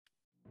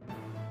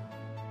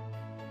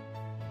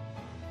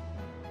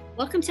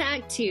Welcome to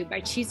Act 2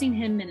 by Choosing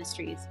Him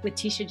Ministries with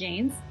Tisha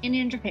James and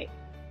Andrew Pape,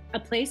 a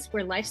place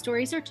where life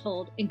stories are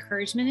told,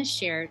 encouragement is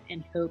shared,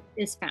 and hope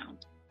is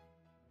found.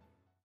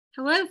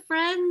 Hello,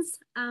 friends.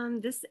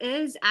 This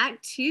is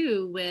Act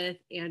 2 with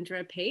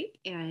Andrea Pape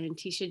and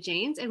Tisha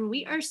James, and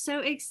we are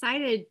so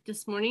excited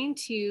this morning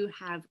to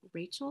have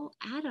Rachel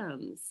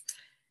Adams.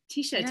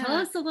 Tisha, tell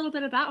us a little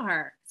bit about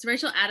her. So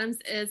Rachel Adams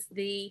is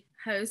the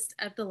host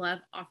of the Love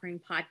Offering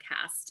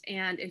podcast,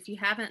 and if you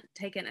haven't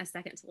taken a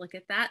second to look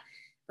at that,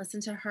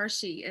 listen to her.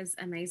 She is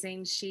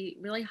amazing. She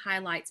really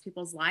highlights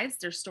people's lives,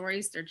 their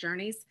stories, their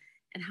journeys,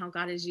 and how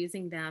God is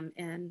using them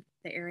in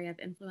the area of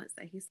influence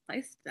that He's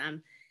placed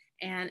them.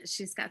 And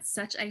she's got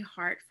such a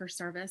heart for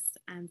service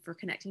and for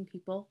connecting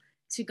people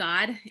to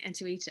God and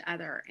to each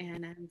other.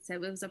 And so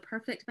it was a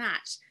perfect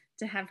match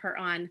to have her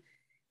on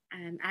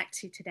Act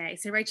 2 today.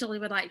 So Rachel, we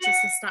would like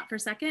just to stop for a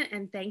second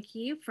and thank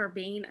you for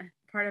being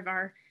a part of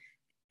our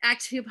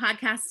Act 2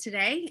 podcast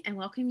today, and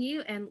welcome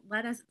you, and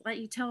let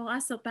you tell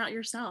us about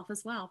yourself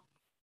as well.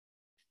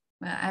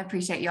 Well, I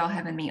appreciate y'all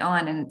having me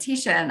on. And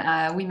Tisha and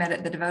I, we met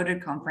at the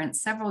Devoted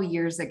Conference several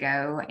years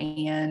ago,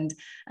 and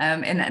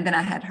then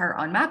I had her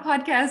on my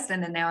podcast,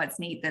 and then now it's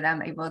neat that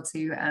I'm able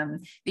to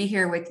be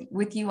here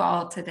with you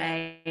all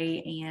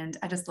today. And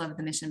I just love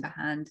the mission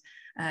behind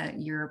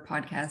your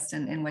podcast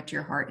and what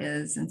your heart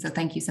is. And so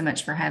thank you so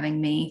much for having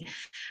me.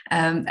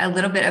 A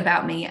little bit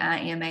about me. I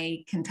am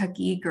a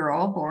Kentucky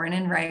girl, born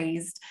and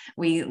raised.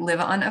 We live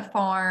on a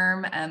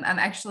farm. I'm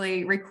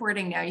actually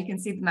recording now. You can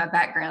see my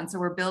background. So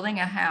we're building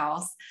a house.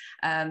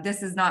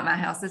 This is not my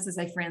house. This is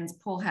a friend's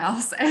pool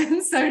house.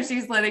 And so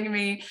she's letting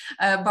me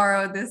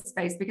borrow this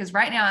space because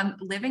right now I'm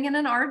living in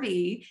an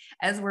RV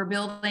as we're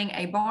building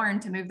a barn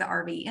to move the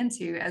RV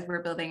into, as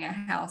we're building a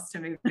house to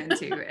move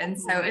into. And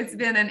so it's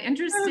been an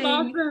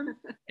interesting,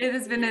 it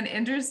has been an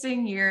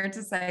interesting year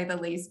to say the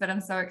least, but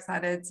I'm so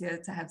excited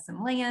to have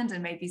some land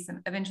and maybe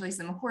eventually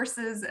some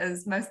horses,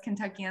 as most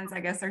Kentuckians, I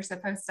guess, are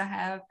supposed to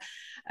have.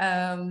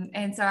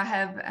 And so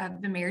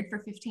I've been married for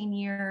 15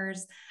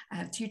 years. I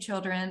have 2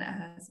 children,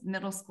 a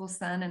middle school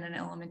son and an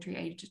elementary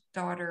age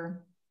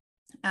daughter.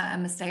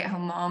 I'm a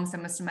stay-at-home mom, so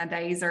most of my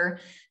days are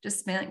just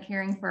spent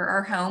caring for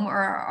our home or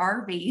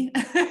our RV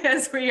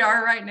as we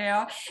are right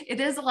now. It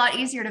is a lot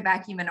easier to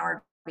vacuum an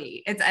RV.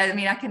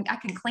 I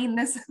can clean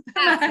this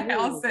my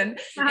house in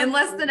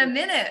less than a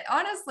minute.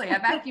 Honestly, I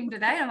vacuumed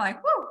today. I'm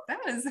like, whoa, that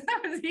was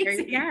easy. There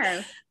you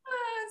go.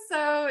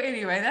 So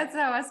anyway, that's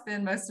how I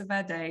spend most of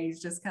my days,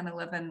 just kind of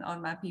living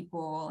on my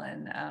people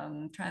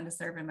and trying to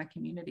serve in my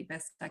community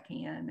best I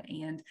can,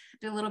 and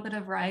do a little bit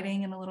of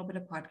writing and a little bit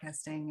of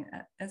podcasting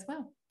as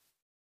well.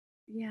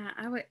 Yeah,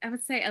 I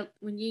would say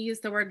when you use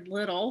the word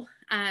little,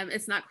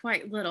 it's not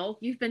quite little.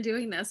 You've been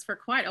doing this for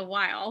quite a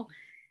while.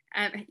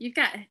 You've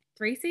got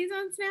 3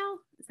 seasons now.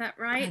 Is that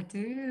right? I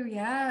do.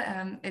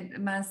 Yeah.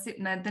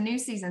 The new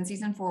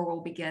season 4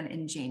 will begin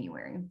in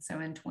January. So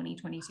in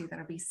 2022,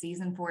 that'll be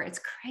season 4. It's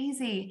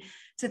crazy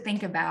to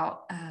think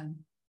about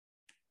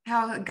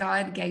how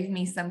God gave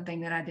me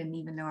something that I didn't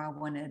even know I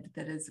wanted.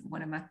 That is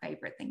one of my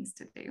favorite things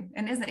to do.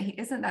 And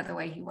isn't that the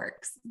way He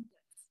works?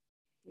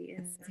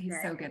 He's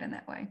so good in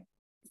that way.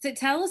 So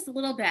tell us a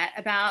little bit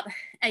about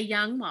a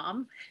young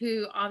mom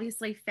who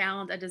obviously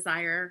found a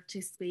desire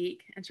to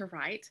speak and to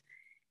write.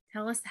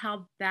 Tell us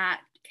how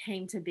that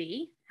came to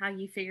be, how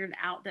you figured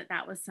out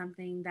that was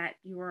something that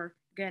you were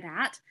good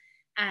at,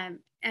 and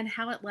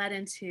how it led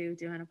into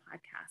doing a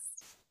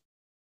podcast.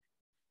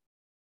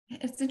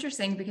 It's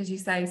interesting because you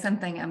say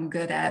something I'm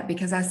good at,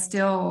 because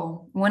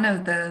one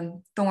of the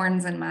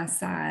thorns in my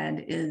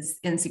side is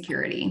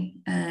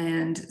insecurity.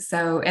 And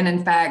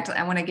in fact,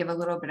 I want to give a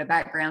little bit of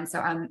background. So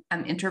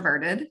I'm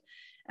introverted,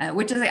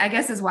 which is, I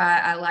guess, is why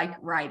I like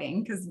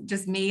writing, because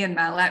just me and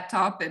my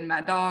laptop and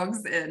my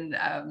dogs and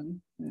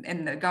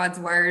the God's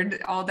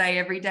word all day,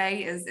 every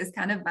day is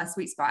kind of my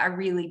sweet spot. I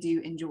really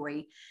do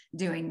enjoy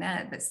doing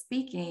that, but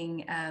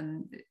speaking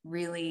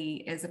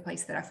really is a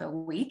place that I feel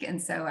weak. And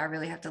so I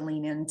really have to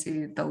lean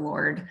into the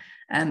Lord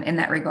in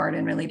that regard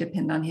and really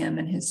depend on Him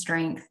and His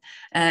strength.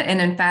 And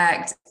in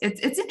fact,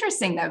 it's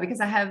interesting though, because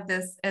I have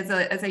this, as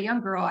a young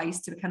girl, I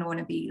used to kind of want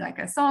to be like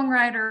a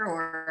songwriter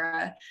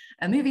or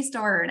a movie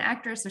star or an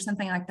actress or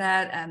something like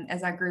that.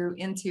 As I grew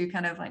into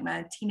kind of like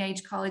my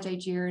teenage college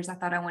age years, I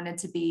thought I wanted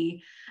to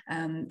be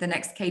the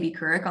next Katie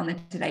Couric on the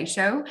Today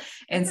Show.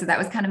 And so that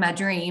was kind of my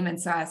dream. And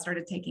so I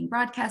started taking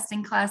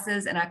broadcasting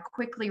classes, and I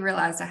quickly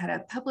realized I had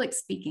a public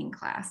speaking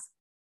class.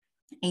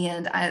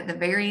 And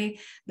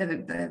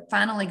the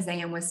final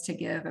exam was to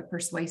give a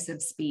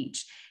persuasive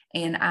speech,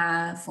 and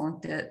I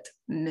flunked it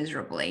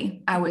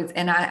miserably. I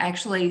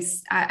actually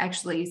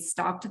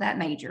stopped that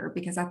major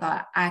because I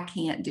thought, I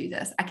can't do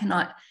this. I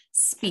cannot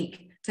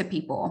speak to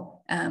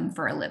people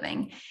for a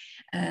living.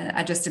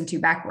 I just am too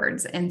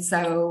backwards. And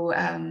so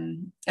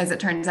as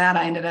it turns out,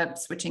 I ended up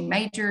switching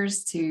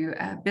majors to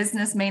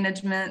business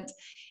management,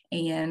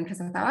 and because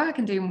I thought, I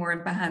can do more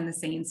behind the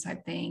scenes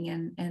type thing.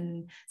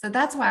 And so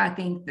that's why I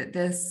think that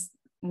this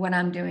what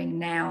I'm doing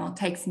now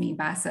takes me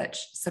by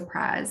such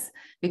surprise,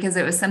 because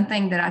it was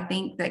something that I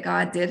think that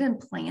God did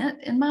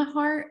implant in my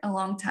heart a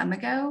long time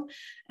ago.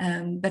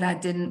 But I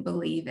didn't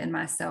believe in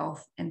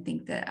myself and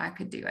think that I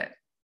could do it.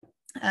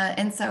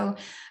 And so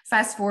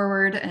fast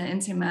forward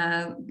into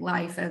my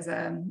life as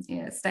a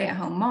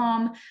stay-at-home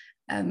mom,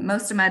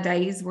 most of my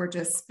days were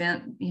just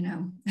spent,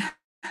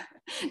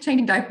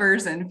 changing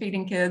diapers and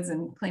feeding kids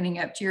and cleaning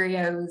up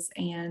Cheerios.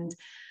 And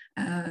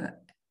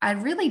I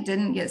really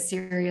didn't get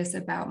serious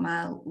about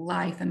my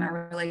life and my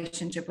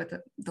relationship with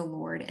the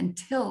Lord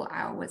until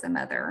I was a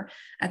mother.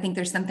 I think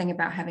there's something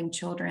about having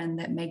children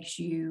that makes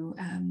you,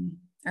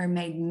 or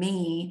made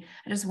me,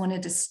 I just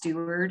wanted to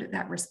steward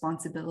that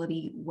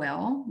responsibility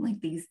well,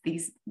 like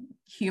these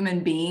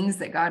human beings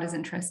that God has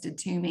entrusted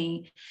to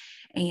me.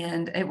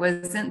 And it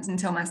wasn't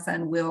until my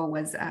son Will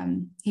was,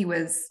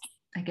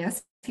 I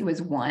guess he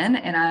was 1,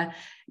 and I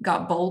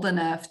got bold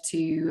enough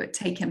to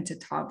take him to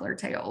Toddler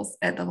Tales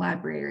at the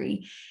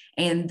library.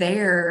 And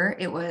there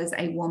it was,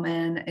 a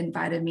woman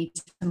invited me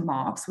to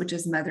MOPS, which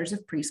is Mothers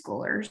of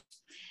Preschoolers.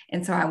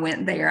 And so I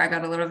went there. I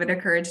got a little bit of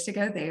courage to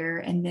go there.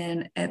 And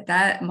then at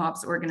that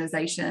MOPS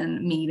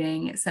organization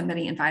meeting,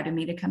 somebody invited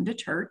me to come to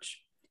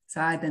church.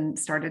 So I then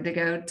started to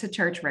go to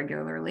church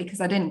regularly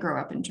because I didn't grow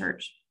up in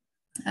church.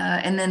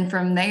 And then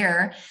from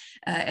there,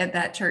 at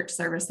that church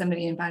service,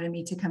 somebody invited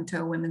me to come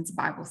to a women's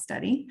Bible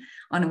study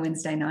on a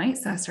Wednesday night.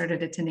 So I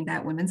started attending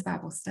that women's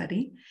Bible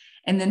study.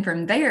 And then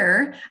from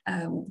there,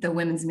 the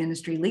women's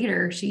ministry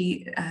leader,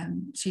 she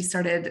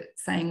started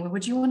saying, well,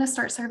 would you want to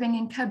start serving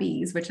in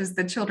Cubbies, which is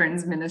the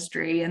children's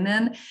ministry? And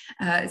then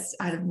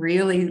I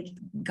really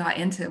got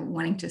into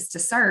wanting just to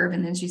serve.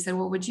 And then she said,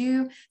 well, would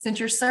you, since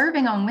you're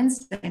serving on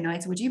Wednesday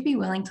nights, would you be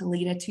willing to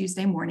lead a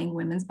Tuesday morning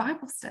women's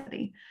Bible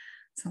study?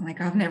 So I'm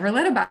like, I've never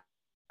led a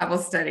Bible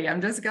study.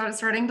 I'm just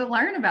starting to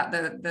learn about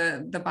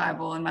the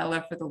Bible and my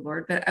love for the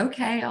Lord, but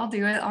okay, I'll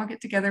do it. I'll get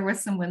together with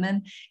some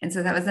women. And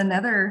so that was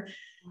another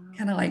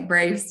kind of like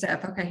brave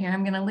step. Okay, here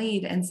I'm going to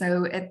lead. And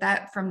so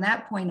from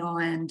that point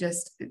on,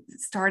 just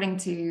starting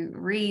to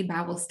read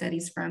Bible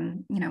studies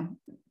from,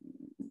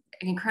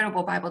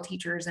 incredible Bible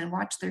teachers and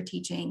watch their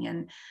teaching.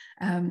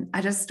 And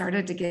I just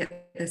started to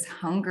get this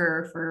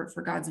hunger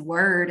for God's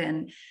word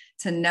and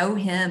to know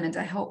him and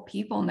to help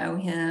people know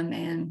him.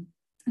 And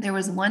there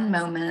was one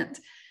moment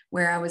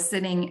where I was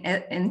sitting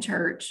in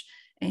church,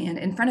 and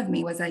in front of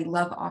me was a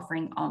love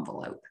offering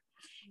envelope.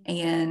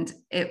 And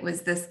it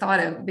was this thought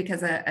of,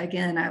 because I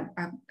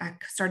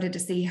started to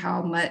see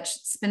how much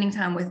spending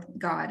time with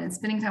God and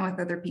spending time with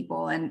other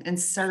people and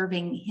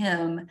serving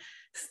him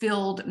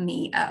filled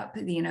me up,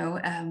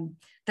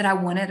 that I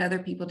wanted other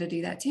people to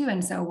do that too.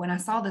 And so when I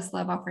saw this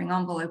love offering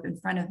envelope in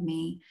front of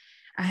me,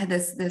 I had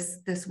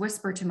this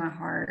whisper to my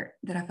heart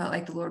that I felt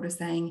like the Lord was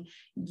saying,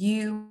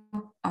 you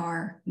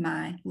are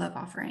my love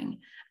offering.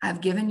 I've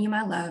given you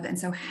my love. And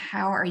so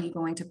how are you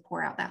going to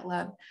pour out that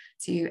love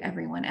to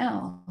everyone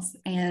else?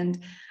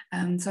 And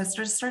so I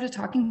started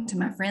talking to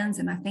my friends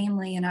and my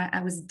family, and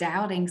I was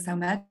doubting so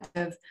much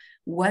of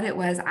what it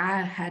was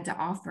I had to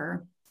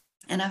offer.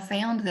 And I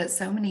found that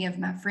so many of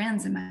my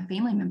friends and my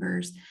family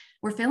members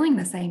were feeling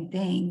the same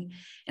thing.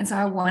 And so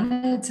I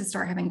wanted to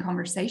start having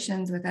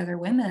conversations with other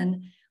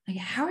women. Like,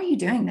 how are you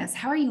doing this?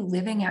 How are you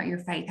living out your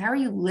faith? How are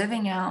you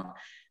living out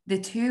the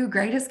 2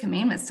 greatest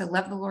commandments, to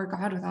love the Lord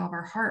God with all of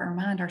our heart, our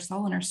mind, our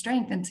soul, and our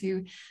strength, and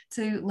to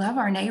love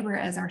our neighbor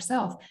as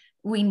ourselves?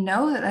 We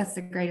know that that's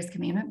the greatest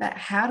commandment, but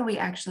how do we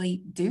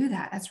actually do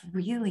that? That's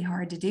really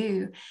hard to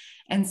do.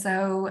 And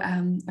so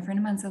a friend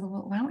of mine said,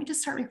 well, why don't we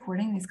just start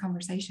recording these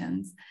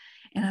conversations?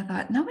 And I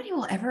thought, nobody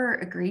will ever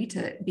agree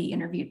to be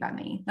interviewed by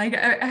me. Like,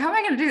 how am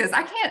I going to do this?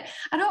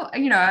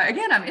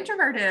 Again, I'm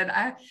introverted.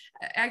 I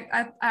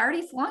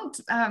already flunked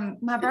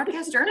my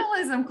broadcast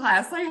journalism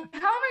class. Like,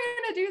 how am I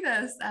going to do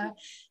this?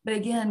 But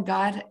again,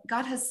 God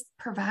has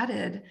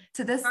provided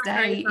to this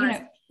day,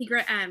 He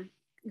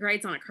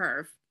grades on a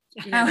curve.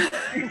 That's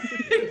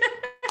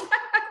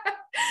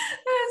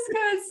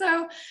good.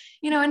 So,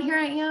 and here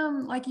I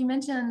am, like you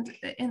mentioned,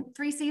 in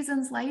 3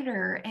 seasons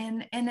later,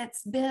 and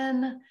it's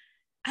been,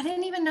 I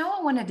didn't even know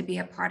I wanted to be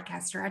a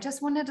podcaster. I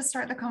just wanted to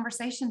start the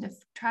conversation to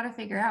try to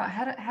figure out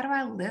how do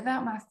I live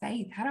out my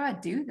faith? How do I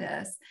do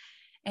this?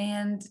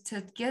 And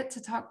to get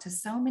to talk to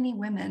so many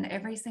women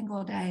every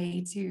single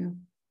day, to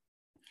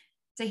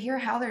hear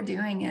how they're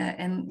doing it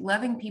and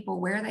loving people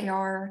where they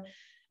are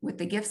with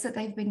the gifts that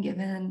they've been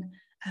given.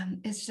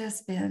 It's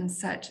just been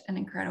such an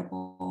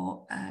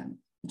incredible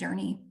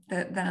journey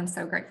that I'm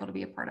so grateful to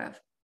be a part of.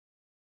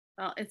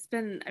 Well, it's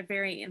been a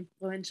very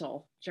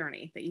influential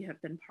journey that you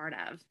have been part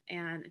of,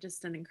 and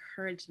just an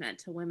encouragement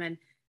to women,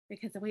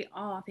 because we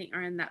all, I think,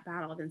 are in that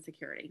battle of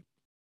insecurity.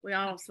 We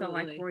all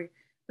Absolutely. feel like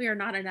we are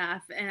not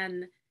enough,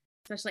 and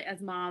especially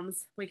as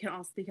moms, we can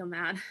all speak on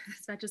that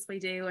as much as we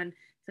do, and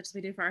as much as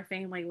we do for our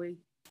family. We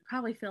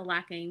probably feel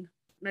lacking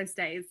most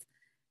days,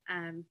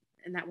 and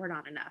that we're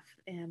not enough.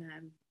 And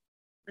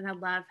I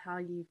love how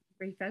you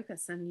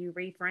refocus and you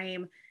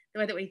reframe the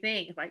way that we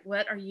think. Like,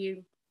 what are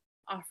you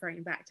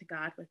offering back to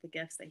God with the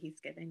gifts that he's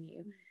given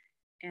you?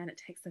 And it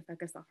takes the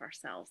focus off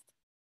ourselves.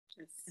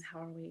 Yes. And how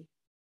are we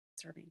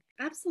serving?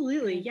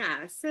 Absolutely.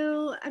 Yeah.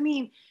 So, I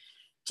mean,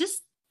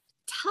 just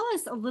tell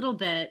us a little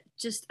bit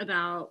just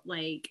about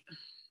like,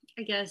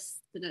 I guess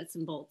the nuts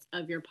and bolts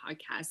of your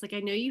podcast. Like, I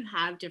know you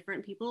have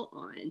different people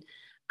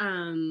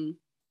on.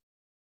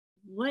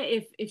 What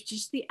if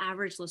just the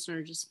average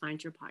listener just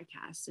finds your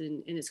podcast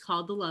and it's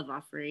called The Love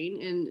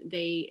Offering and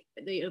they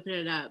open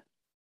it up,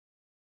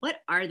 what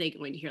are they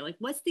going to hear? Like,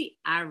 what's the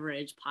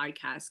average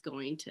podcast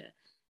going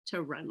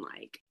to run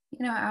like?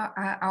 You know,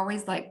 I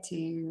always like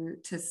to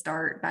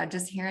start by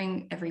just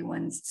hearing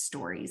everyone's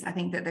stories. I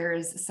think that there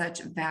is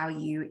such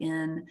value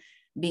in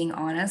being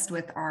honest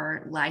with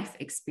our life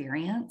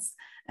experience,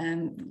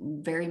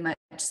 very much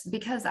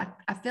because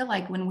I feel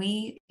like when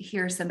we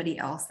hear somebody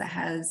else that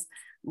has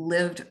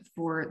lived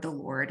for the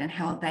Lord and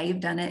how they've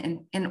done it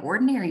in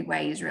ordinary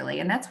ways, really,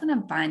 and that's what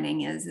I'm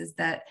finding is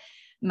that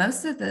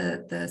most of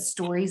the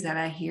stories that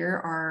I hear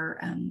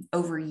are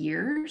over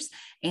years,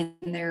 and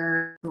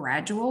they're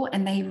gradual,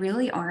 and they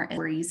really aren't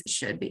stories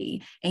should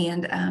be.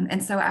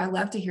 And so I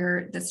love to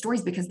hear the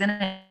stories because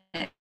then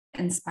it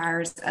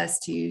inspires us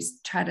to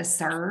try to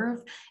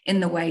serve in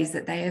the ways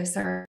that they have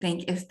served.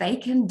 Think if they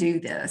can do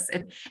this,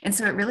 and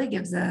so it really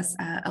gives us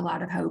a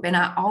lot of hope. And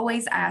I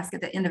always ask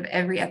at the end of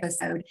every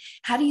episode,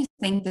 how do you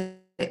think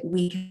that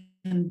we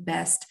can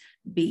best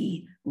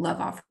be love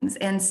offerings?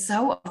 And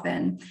so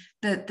often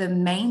the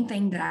main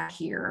thing that I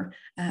hear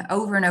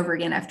over and over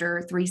again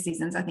after 3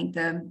 seasons, I think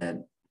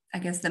I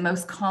guess the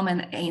most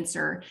common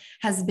answer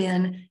has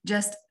been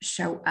just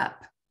show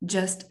up,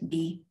 just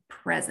be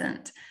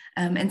present.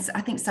 And so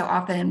I think so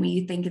often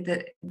we think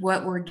that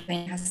what we're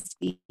giving has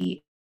to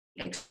be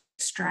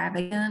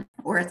extravagant,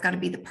 or it's got to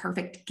be the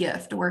perfect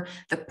gift or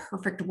the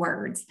perfect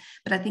words.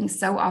 But I think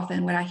so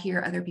often what I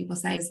hear other people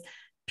say is,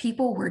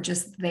 people were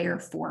just there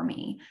for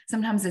me.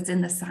 Sometimes it's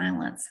in the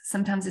silence.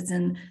 Sometimes it's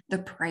in the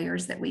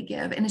prayers that we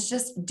give. And it's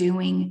just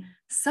doing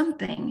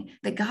something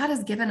that God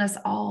has given us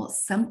all,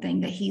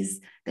 something that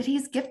he's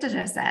gifted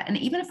us at. And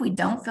even if we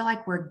don't feel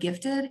like we're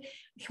gifted,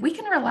 we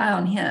can rely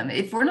on him.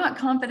 If we're not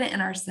confident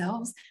in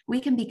ourselves, we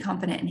can be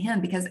confident in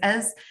him, because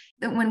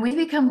when we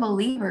become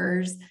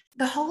believers,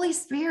 the Holy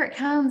Spirit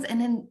comes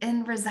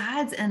and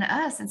resides in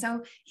us. And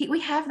so we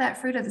have that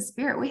fruit of the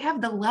Spirit. We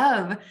have the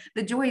love,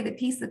 the joy, the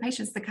peace, the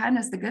patience, the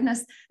kindness, the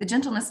goodness, the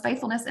gentleness,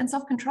 faithfulness, and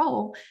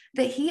self-control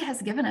that he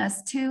has given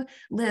us to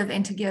live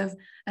and to give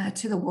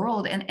to the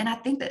world. And I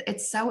think that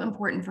it's so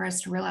important for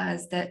us to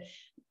realize that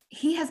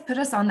he has put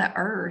us on the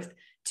earth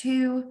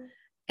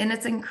and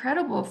it's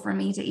incredible for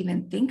me to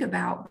even think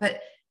about,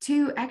 but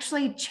to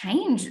actually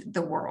change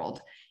the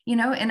world.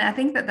 And I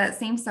think that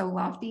seems so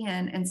lofty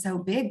and so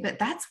big, but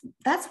that's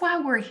why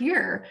we're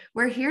here.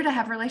 We're here to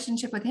have a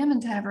relationship with him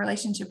and to have a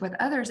relationship with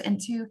others and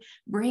to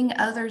bring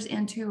others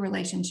into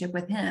relationship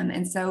with him.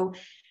 And so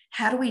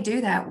how do we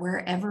do that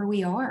wherever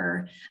we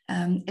are?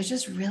 It's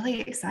just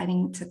really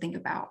exciting to think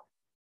about.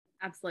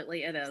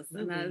 Absolutely, it is.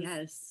 Absolutely,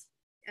 yes.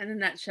 In a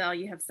nutshell,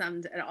 you have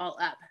summed it all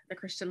up: the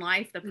Christian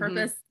life, the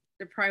purpose,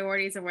 the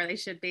priorities of where they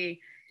should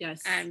be.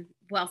 Yes.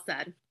 Well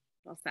said.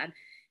 Well said.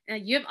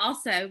 You have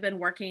also been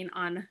working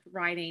on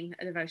writing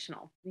a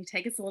devotional. Can you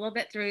take us a little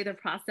bit through the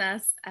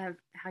process of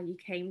how you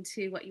came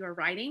to what you were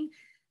writing,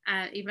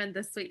 even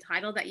the sweet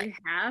title that you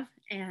have,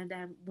 and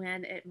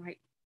when it might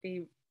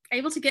be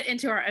able to get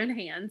into our own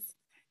hands?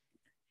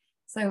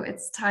 So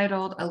it's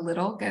titled A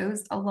Little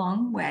Goes a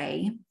Long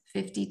Way,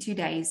 52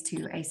 Days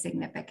to a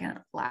Significant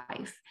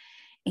Life.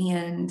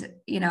 And,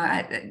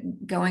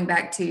 going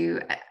back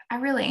to, I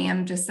really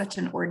am just such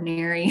an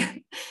ordinary,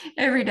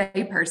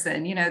 everyday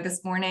person.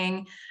 This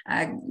morning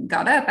I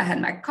got up, I had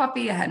my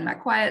coffee, I had my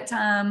quiet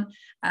time,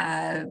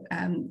 I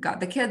got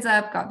the kids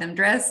up, got them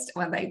dressed.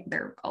 Well,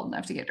 they're old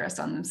enough to get dressed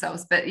on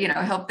themselves, but,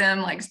 help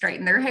them like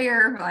straighten their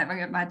hair.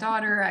 Like my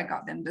daughter, I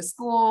got them to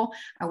school,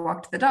 I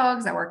walked the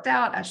dogs, I worked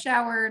out, I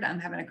showered, I'm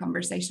having a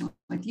conversation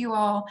with you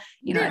all.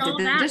 I did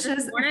the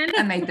dishes,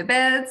 I made the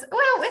beds.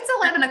 Well, it's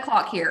 11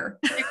 o'clock here.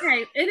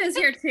 Okay, it is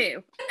here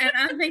too. And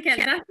I'm thinking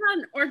that's not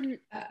an ordinary,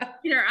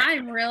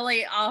 I'm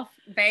really off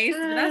base,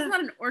 but that's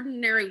not an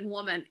ordinary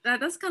woman.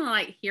 That's kind of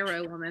like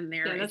hero woman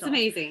there. Yeah, that's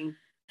amazing.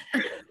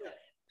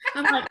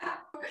 I'm like,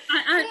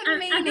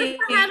 I'm just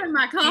having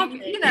my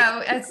coffee.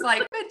 It's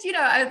like, but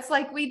it's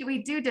like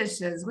we do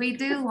dishes, we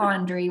do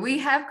laundry, we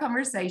have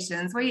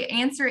conversations, we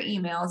answer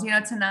emails.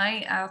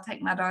 Tonight I'll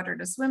take my daughter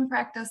to swim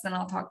practice and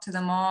I'll talk to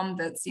the mom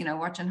that's,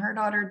 watching her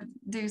daughter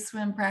do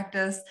swim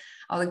practice.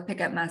 I'll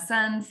pick up my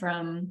son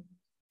from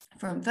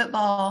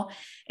football.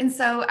 And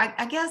so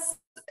I guess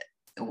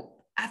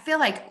I feel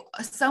like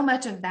so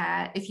much of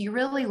that, if you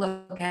really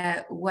look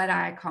at what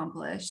I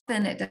accomplished,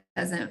 then it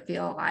doesn't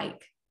feel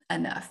like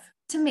enough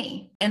to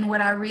me. And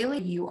what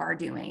you are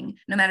doing,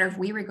 no matter if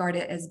we regard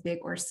it as big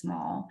or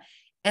small,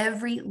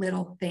 every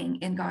little thing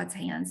in God's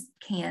hands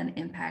can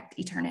impact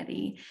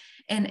eternity.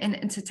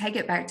 And to take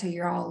it back to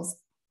your all's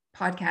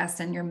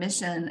podcast and your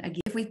mission,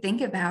 again, if we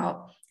think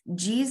about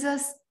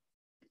Jesus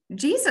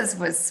Jesus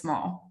was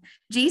small.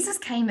 Jesus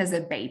came as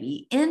a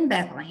baby in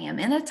Bethlehem,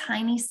 in a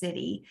tiny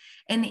city,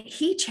 and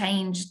he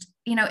changed,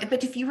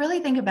 but if you really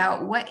think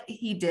about what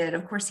he did,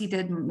 of course, he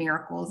did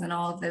miracles and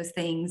all of those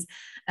things.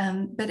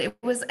 But it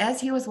was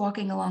as he was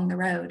walking along the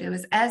road, it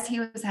was as he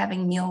was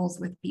having meals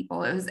with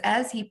people, it was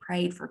as he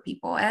prayed for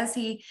people, as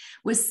he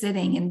was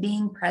sitting and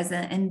being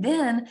present. And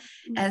then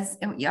as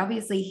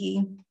obviously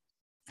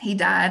he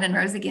died and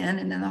rose again,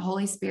 and then the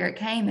Holy Spirit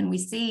came, and we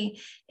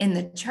see in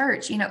the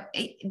church,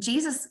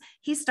 Jesus,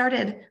 he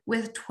started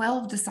with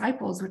 12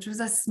 disciples, which was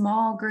a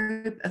small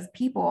group of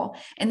people.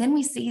 And then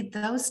we see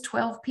those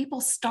 12 people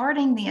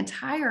starting the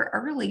entire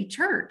early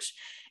church,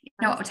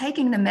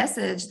 taking the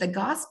message, the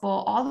gospel,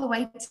 all the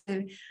way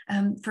to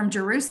from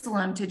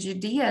Jerusalem to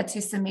Judea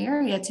to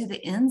Samaria to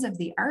the ends of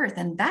the earth.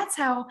 And that's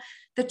how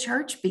the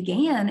church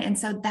began. And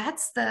so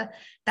that's the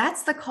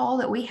call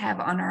that we have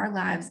on our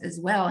lives as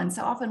well. And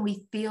so often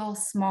we feel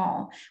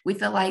small. We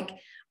feel like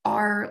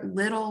our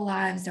little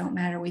lives don't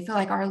matter. We feel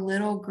like our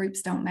little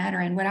groups don't matter.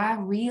 And what I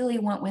really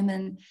want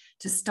women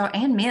to start,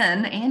 and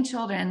men and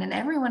children and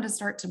everyone to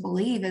start to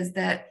believe, is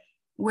that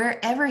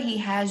wherever he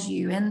has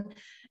you, and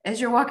as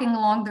you're walking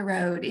along the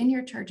road, in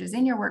your churches,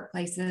 in your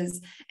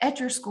workplaces, at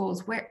your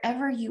schools,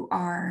 wherever you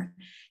are,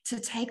 to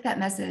take that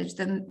message.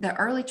 The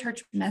early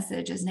church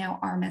message is now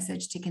our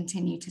message to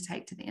continue to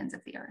take to the ends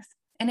of the earth.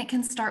 And it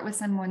can start with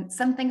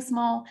something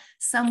small,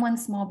 someone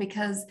small,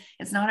 because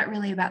it's not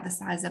really about the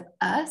size of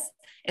us.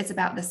 It's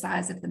about the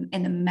size of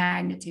and the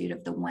magnitude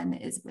of the one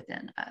that is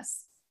within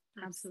us.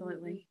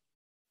 Absolutely.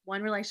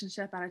 One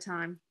relationship at a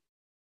time.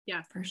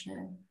 Yeah, for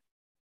sure.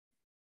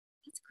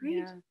 That's great.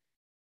 Yeah.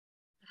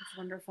 That's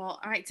wonderful.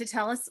 All right. So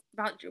tell us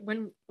about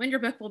when your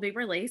book will be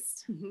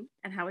released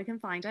and how we can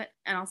find it.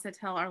 And also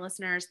tell our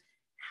listeners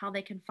how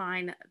they can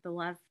find the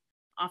Love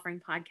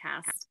Offering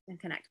podcast and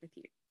connect with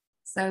you.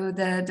 So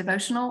the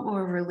devotional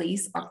will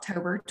release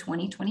October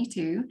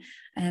 2022.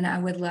 And I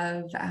would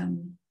love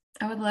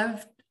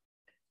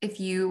if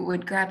you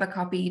would grab a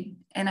copy,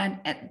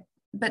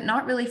 but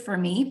not really for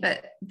me,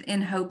 but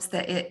in hopes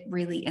that it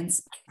really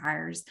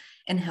inspires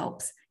and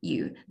helps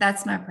you.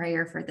 That's my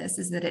prayer for this,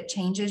 is that it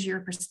changes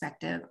your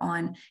perspective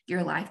on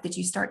your life, that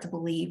you start to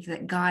believe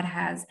that God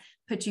has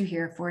put you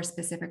here for a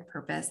specific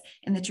purpose,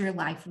 and that your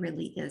life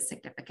really is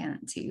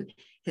significant to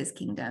his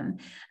kingdom.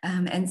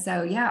 And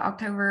so,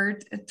 October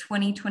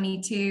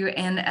 2022,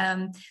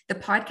 and the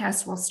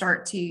podcast will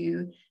start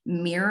to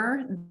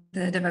mirror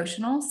the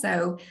devotional.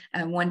 So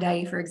one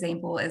day, for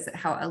example, is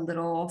how a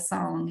little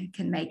song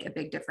can make a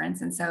big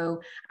difference. And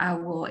so I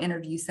will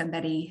interview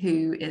somebody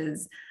who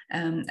is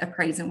a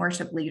praise and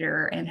worship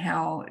leader, and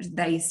how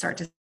they start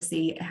to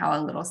see how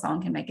a little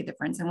song can make a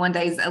difference. And one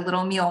day a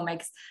little meal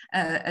makes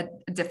a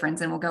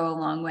difference and will go a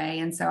long way.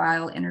 And so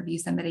I'll interview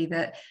somebody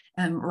that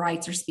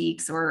writes or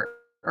speaks or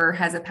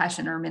has a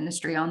passion or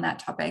ministry on that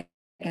topic.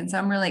 And so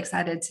I'm really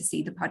excited to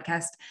see the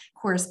podcast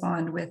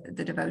correspond with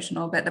the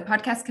devotional. But the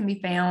podcast can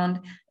be found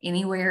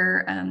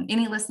anywhere,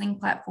 any listening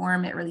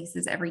platform. It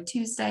releases every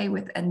Tuesday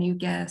with a new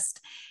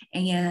guest.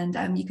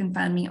 And you can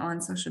find me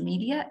on social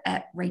media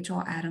at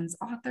Rachel Adams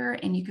Author.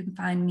 And you can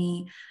find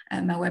me,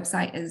 my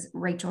website is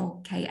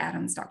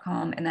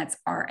rachelkadams.com, and that's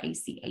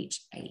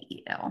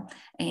RACHAEL.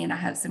 And I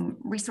have some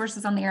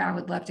resources on there. I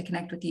would love to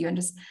connect with you and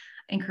just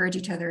encourage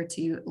each other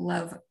to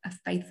love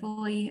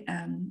faithfully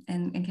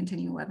and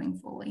continue loving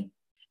fully.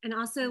 And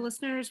also,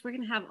 listeners, we're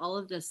going to have all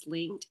of this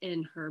linked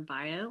in her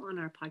bio on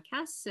our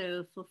podcast.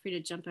 So feel free to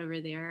jump over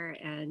there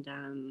and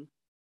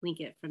link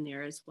it from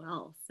there as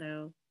well.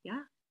 So we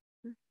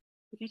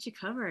got you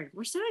covered.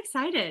 We're so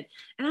excited.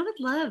 And I would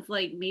love,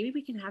 maybe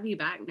we can have you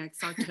back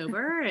next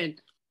October and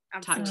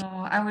talk.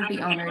 I would be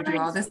honored, you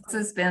all. This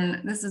has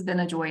been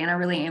a joy, and I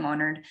really am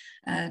honored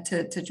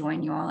to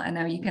join you all. I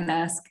know you can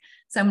ask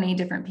so many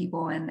different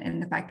people,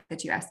 and the fact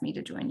that you asked me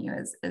to join you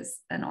is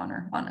an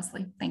honor,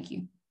 honestly. Thank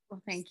you.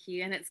 Well, thank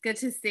you. And it's good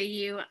to see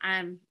you.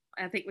 I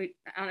think I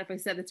don't know if we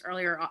said this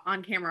earlier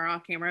on camera or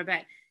off camera,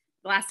 but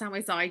the last time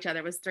we saw each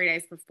other was 3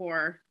 days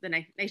before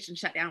the nation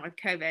shut down with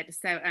COVID.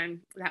 So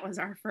that was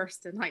our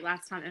first and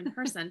last time in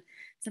person.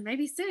 So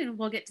maybe soon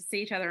we'll get to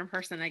see each other in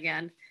person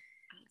again.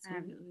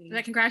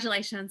 But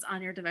congratulations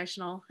on your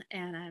devotional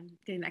and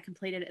getting that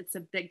completed. It's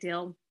a big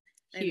deal.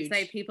 They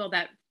say a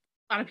lot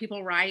of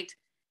people write,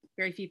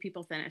 very few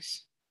people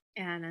finish.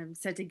 And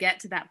so to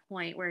get to that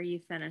point where you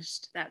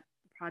finished that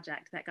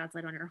project that God's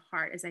laid on your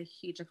heart is a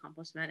huge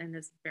accomplishment, and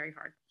is very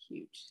hard.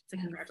 Huge. So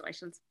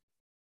congratulations.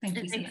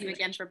 Thank you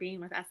again for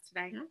being with us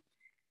today. Yeah.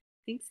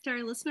 Thanks to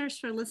our listeners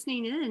for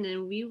listening in,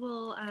 and we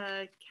will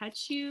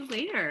catch you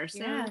later.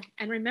 So,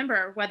 and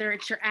remember, whether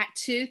it's your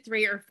act 2,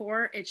 3, or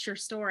 4, it's your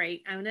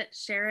story. Own it,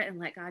 share it, and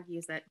let God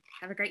use it.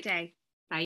 Have a great day.